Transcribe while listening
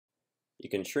You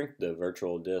can shrink the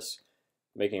virtual disks,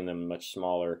 making them much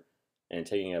smaller and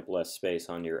taking up less space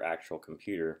on your actual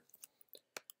computer.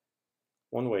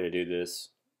 One way to do this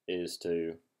is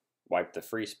to wipe the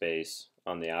free space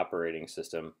on the operating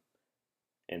system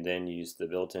and then use the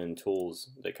built-in tools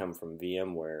that come from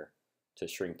VMware to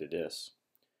shrink the disk.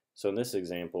 So in this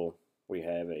example, we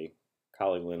have a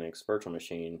Kali Linux virtual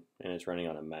machine and it's running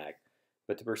on a Mac,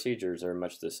 but the procedures are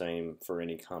much the same for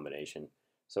any combination.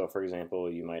 So for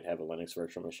example, you might have a Linux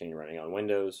virtual machine running on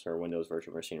Windows or a Windows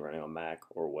virtual machine running on Mac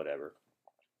or whatever.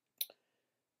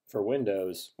 For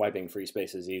Windows, wiping free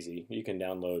space is easy. You can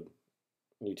download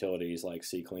utilities like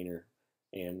CCleaner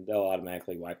and they'll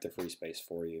automatically wipe the free space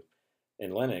for you.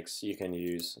 In Linux, you can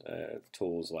use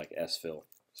tools like sfill.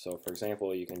 So for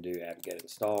example, you can do apt-get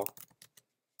install,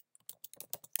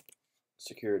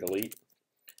 secure delete,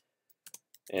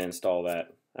 and install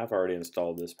that. I've already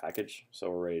installed this package, so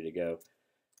we're ready to go.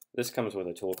 This comes with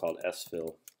a tool called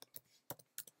sfill.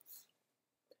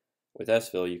 With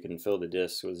sfill, you can fill the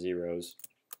disks with zeros.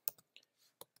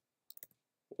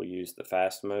 We'll use the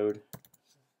fast mode,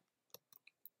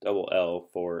 double L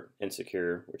for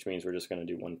insecure, which means we're just going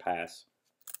to do one pass,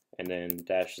 and then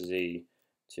 -Z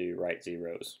to write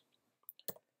zeros.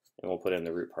 And we'll put in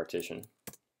the root partition.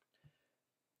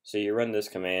 So you run this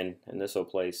command, and this will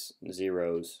place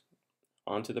zeros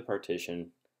onto the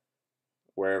partition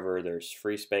wherever there's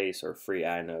free space or free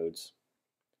inodes.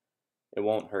 It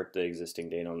won't hurt the existing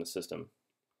data on the system.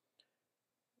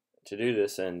 To do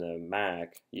this in the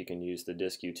Mac, you can use the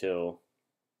disk util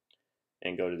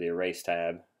and go to the erase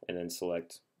tab and then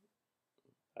select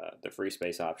the free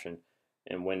space option.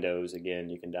 In Windows, again,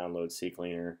 you can download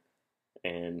CCleaner,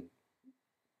 and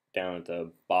down at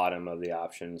the bottom of the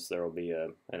options there will be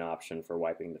an option for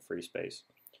wiping the free space.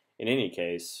 In any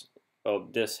case,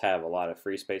 disks have a lot of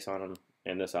free space on them,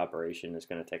 and this operation is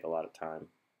going to take a lot of time.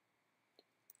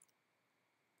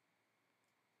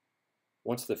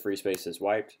 Once the free space is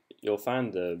wiped, you'll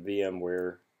find the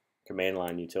VMware command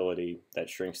line utility that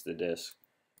shrinks the disk.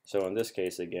 So in this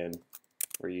case, again,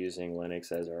 we're using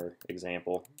Linux as our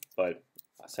example, but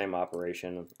same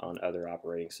operation on other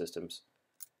operating systems.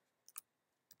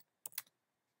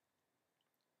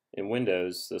 In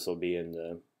Windows, this will be in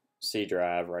the C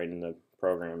drive, right in the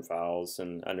program files,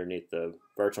 and underneath the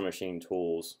virtual machine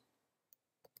tools.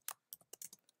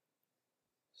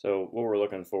 So what we're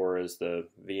looking for is the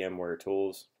VMware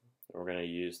tools. We're going to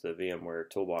use the VMware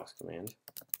toolbox command.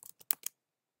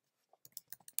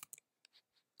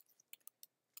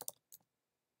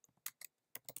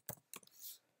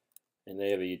 And they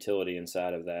have a utility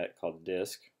inside of that called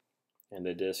disk, and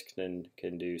the disk then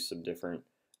can do some different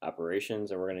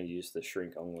operations, and we're going to use the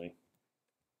shrink only.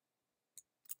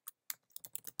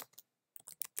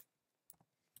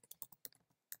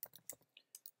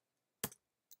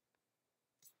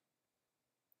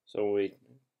 So when we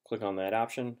click on that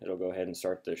option, it'll go ahead and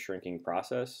start the shrinking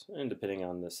process, and depending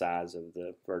on the size of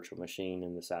the virtual machine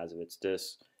and the size of its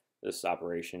disk, this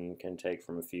operation can take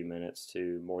from a few minutes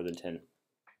to more than 10.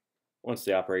 Once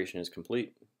the operation is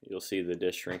complete, you'll see the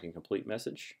disk shrinking complete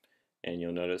message, and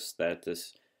you'll notice that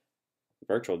this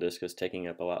virtual disk is taking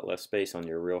up a lot less space on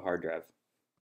your real hard drive.